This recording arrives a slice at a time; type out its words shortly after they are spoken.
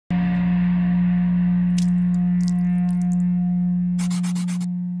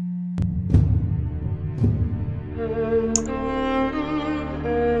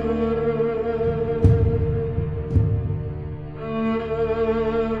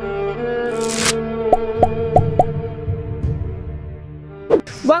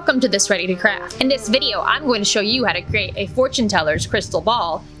Welcome to this Ready to Craft. In this video, I'm going to show you how to create a fortune teller's crystal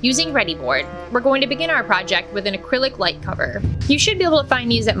ball using Readi-Board. We're going to begin our project with an acrylic light cover. You should be able to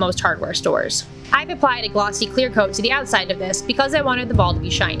find these at most hardware stores. I've applied a glossy clear coat to the outside of this because I wanted the ball to be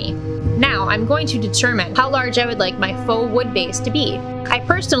shiny. Now, I'm going to determine how large I would like my faux wood base to be. I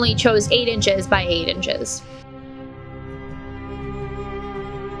personally chose 8 inches by 8 inches.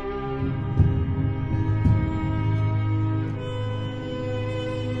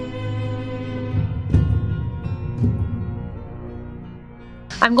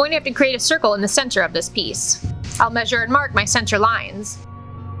 I'm going to have to create a circle in the center of this piece. I'll measure and mark my center lines.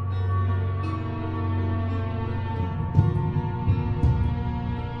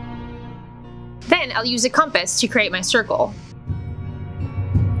 Then I'll use a compass to create my circle.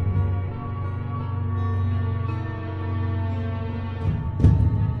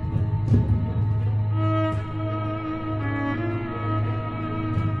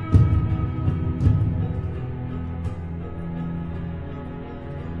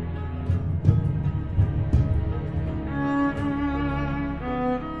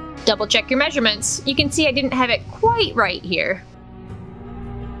 Double check your measurements. You can see I didn't have it quite right here.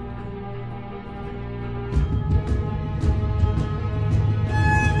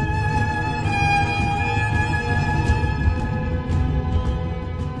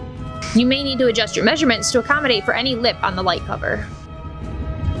 You may need to adjust your measurements to accommodate for any lip on the light cover.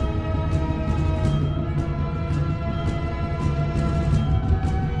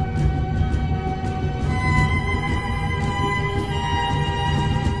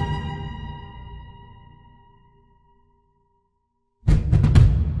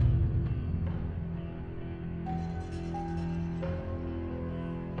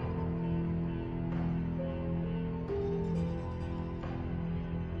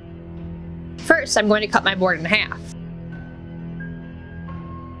 First, I'm going to cut my board in half.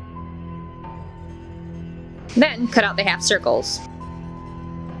 Then, cut out the half circles.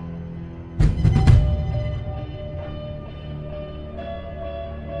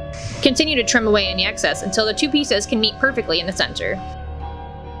 Continue to trim away any excess until the two pieces can meet perfectly in the center.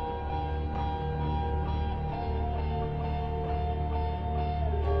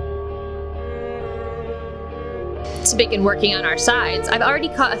 To begin working on our sides, I've already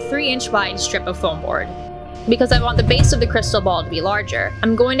cut a 3-inch wide strip of foam board. Because I want the base of the crystal ball to be larger,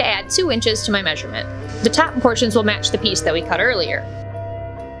 I'm going to add 2 inches to my measurement. The top portions will match the piece that we cut earlier.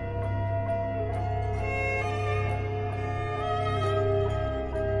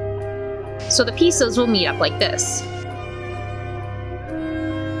 So the pieces will meet up like this.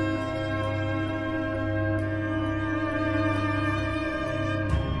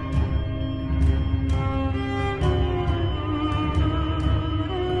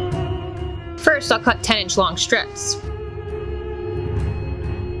 First, I'll cut 10-inch long strips.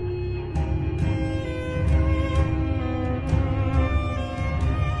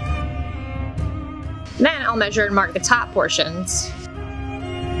 Then I'll measure and mark the top portions.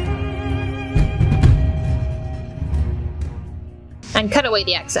 And cut away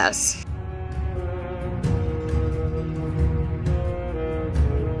the excess.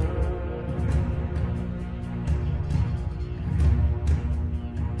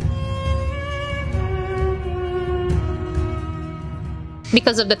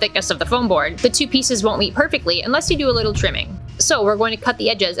 Because of the thickness of the foam board, the two pieces won't meet perfectly unless you do a little trimming. So we're going to cut the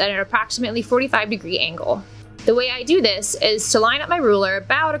edges at an approximately 45-degree angle. The way I do this is to line up my ruler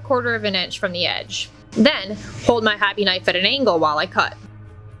about 1/4 inch from the edge. Then, hold my hobby knife at an angle while I cut.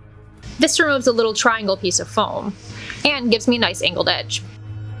 This removes a little triangle piece of foam, and gives me a nice angled edge.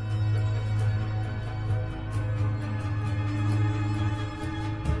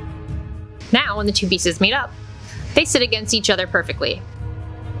 Now, when the two pieces meet up, they sit against each other perfectly.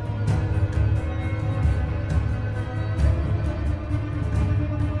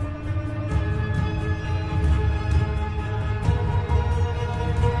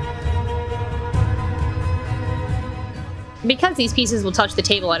 Because these pieces will touch the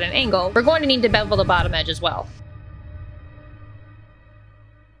table at an angle, we're going to need to bevel the bottom edge as well.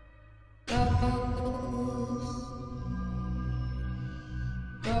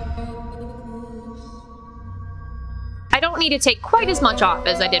 I don't need to take quite as much off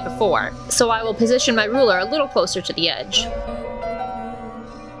as I did before, so I will position my ruler a little closer to the edge.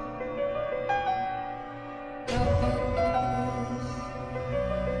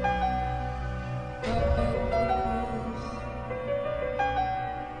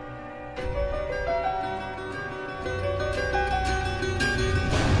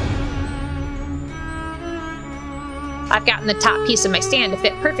 I've gotten the top piece of my stand to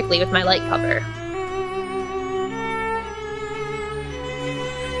fit perfectly with my light cover.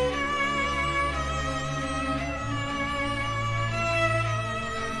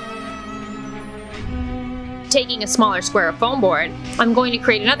 Taking a smaller square of foam board, I'm going to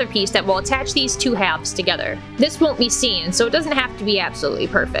create another piece that will attach these two halves together. This won't be seen, so it doesn't have to be absolutely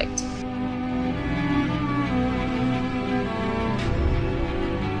perfect.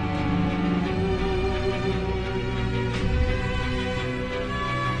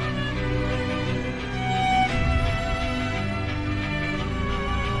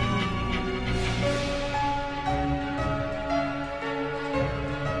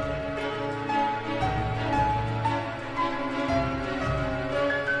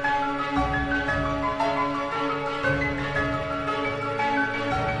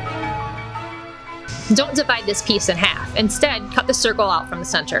 Don't divide this piece in half. Instead, cut the circle out from the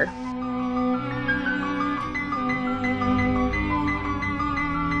center.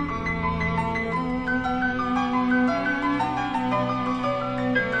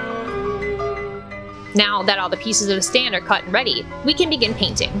 Now that all the pieces of the stand are cut and ready, we can begin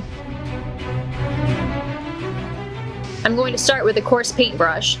painting. I'm going to start with a coarse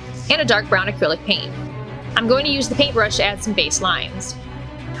paintbrush and a dark brown acrylic paint. I'm going to use the paintbrush to add some base lines.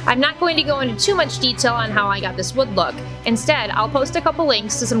 I'm not going to go into too much detail on how I got this wood look. Instead, I'll post a couple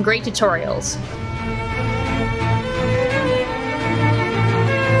links to some great tutorials.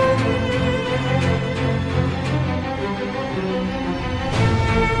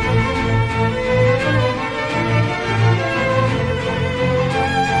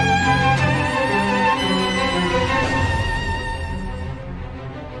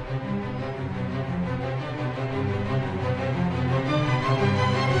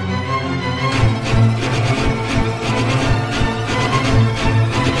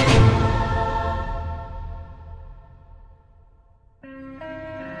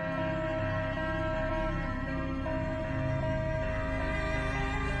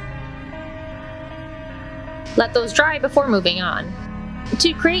 Let those dry before moving on.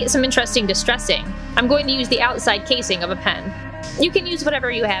 To create some interesting distressing, I'm going to use the outside casing of a pen. You can use whatever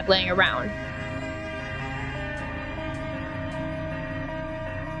you have laying around.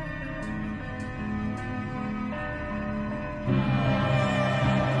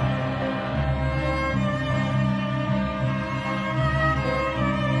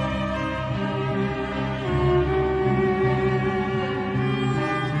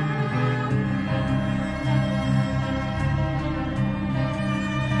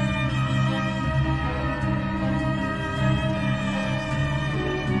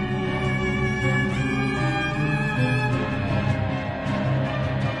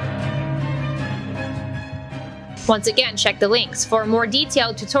 Once again, check the links for a more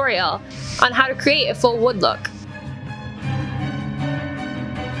detailed tutorial on how to create a full wood look.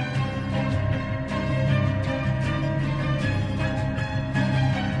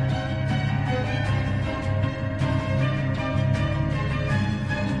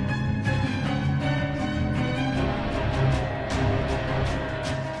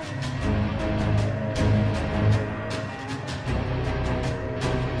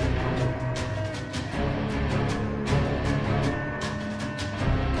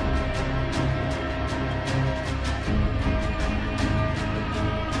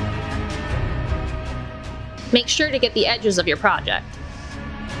 Make sure to get the edges of your project.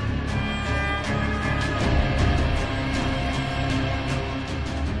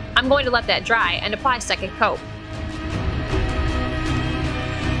 I'm going to let that dry and apply a second coat.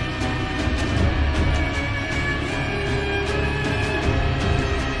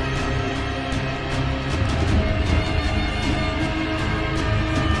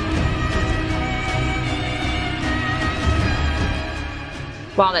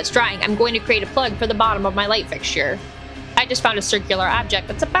 While that's drying, I'm going to create a plug for the bottom of my light fixture. I just found a circular object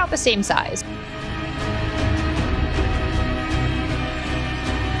that's about the same size.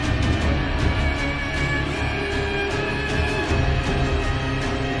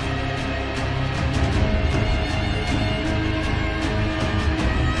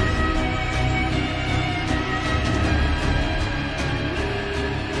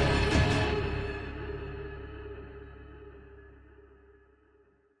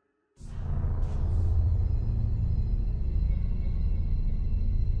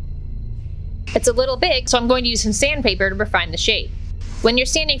 It's a little big, so I'm going to use some sandpaper to refine the shape. When you're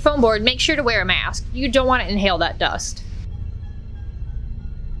sanding foam board, make sure to wear a mask. You don't want to inhale that dust.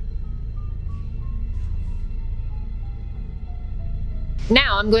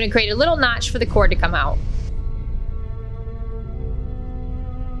 Now I'm going to create a little notch for the cord to come out.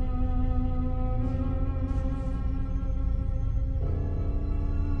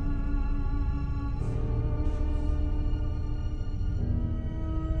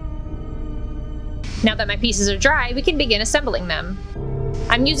 Now that my pieces are dry, we can begin assembling them.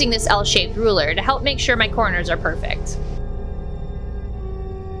 I'm using this L-shaped ruler to help make sure my corners are perfect.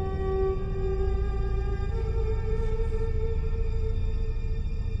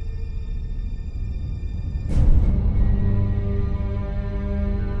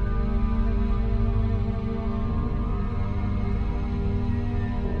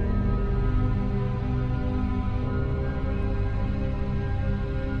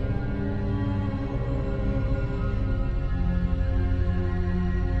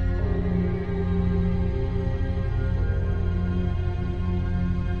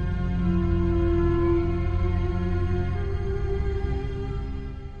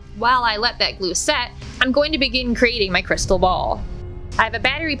 While I let that glue set, I'm going to begin creating my crystal ball. I have a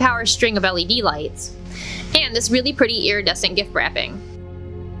battery-powered string of LED lights, and this really pretty iridescent gift wrapping.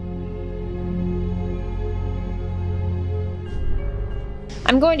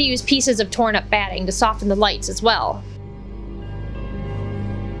 I'm going to use pieces of torn-up batting to soften the lights as well.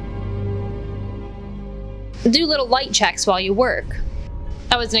 Do little light checks while you work.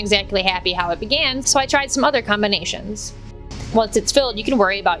 I wasn't exactly happy how it began, so I tried some other combinations. Once it's filled, you can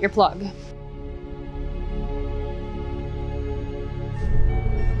worry about your plug.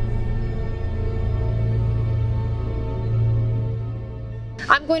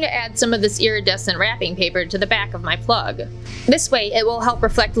 I'm going to add some of this iridescent wrapping paper to the back of my plug. This way, it will help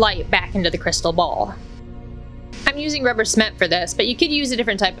reflect light back into the crystal ball. I'm using rubber cement for this, but you could use a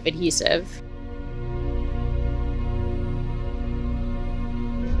different type of adhesive.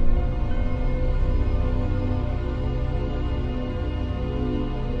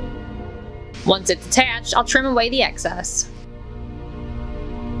 Once it's attached, I'll trim away the excess.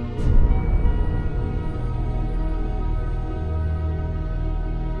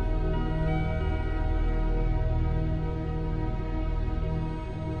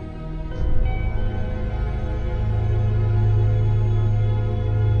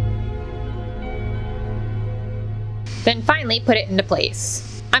 Then finally put it into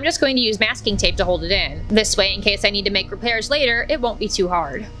place. I'm just going to use masking tape to hold it in. This way, in case I need to make repairs later, it won't be too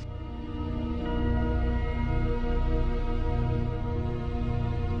hard.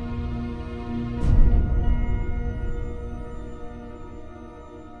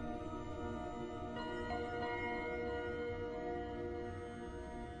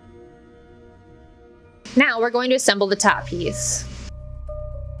 Now we're going to assemble the top piece.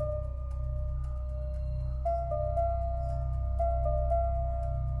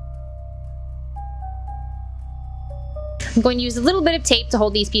 I'm going to use a little bit of tape to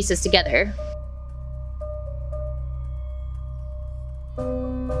hold these pieces together.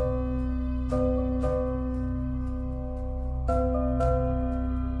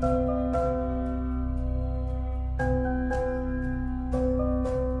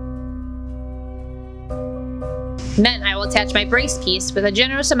 Then I will attach my brace piece with a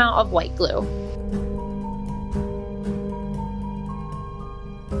generous amount of white glue.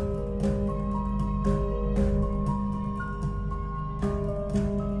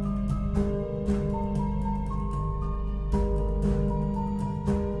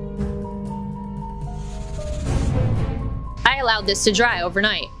 I allowed this to dry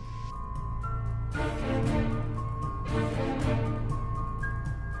overnight.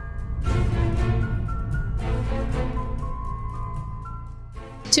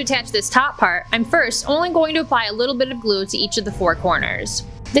 To attach this top part, I'm first only going to apply a little bit of glue to each of the 4 corners.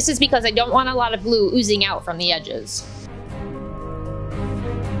 This is because I don't want a lot of glue oozing out from the edges.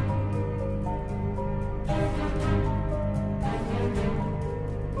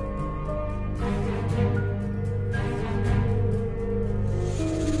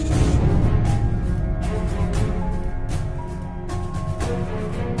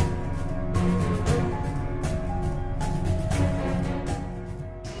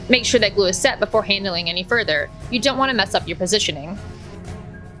 Make sure that glue is set before handling any further. You don't want to mess up your positioning.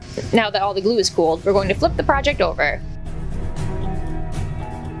 Now that all the glue is cooled, we're going to flip the project over.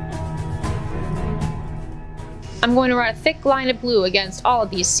 I'm going to run a thick line of glue against all of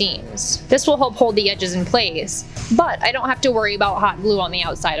these seams. This will help hold the edges in place, but I don't have to worry about hot glue on the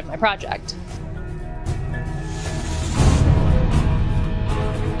outside of my project.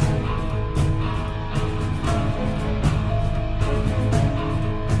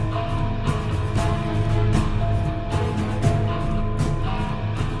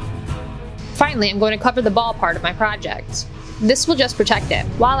 Finally, I'm going to cover the ball part of my project. This will just protect it,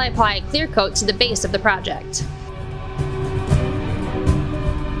 while I apply a clear coat to the base of the project.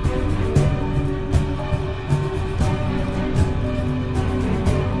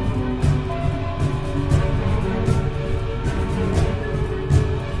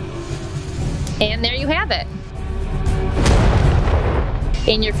 And there you have it!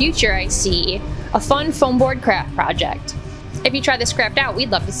 In your future, I see a fun foam board craft project. If you try this craft out,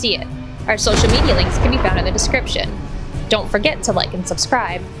 we'd love to see it. Our social media links can be found in the description. Don't forget to like and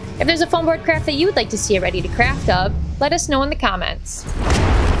subscribe. If there's a foam board craft that you would like to see a ready to craft of, let us know in the comments.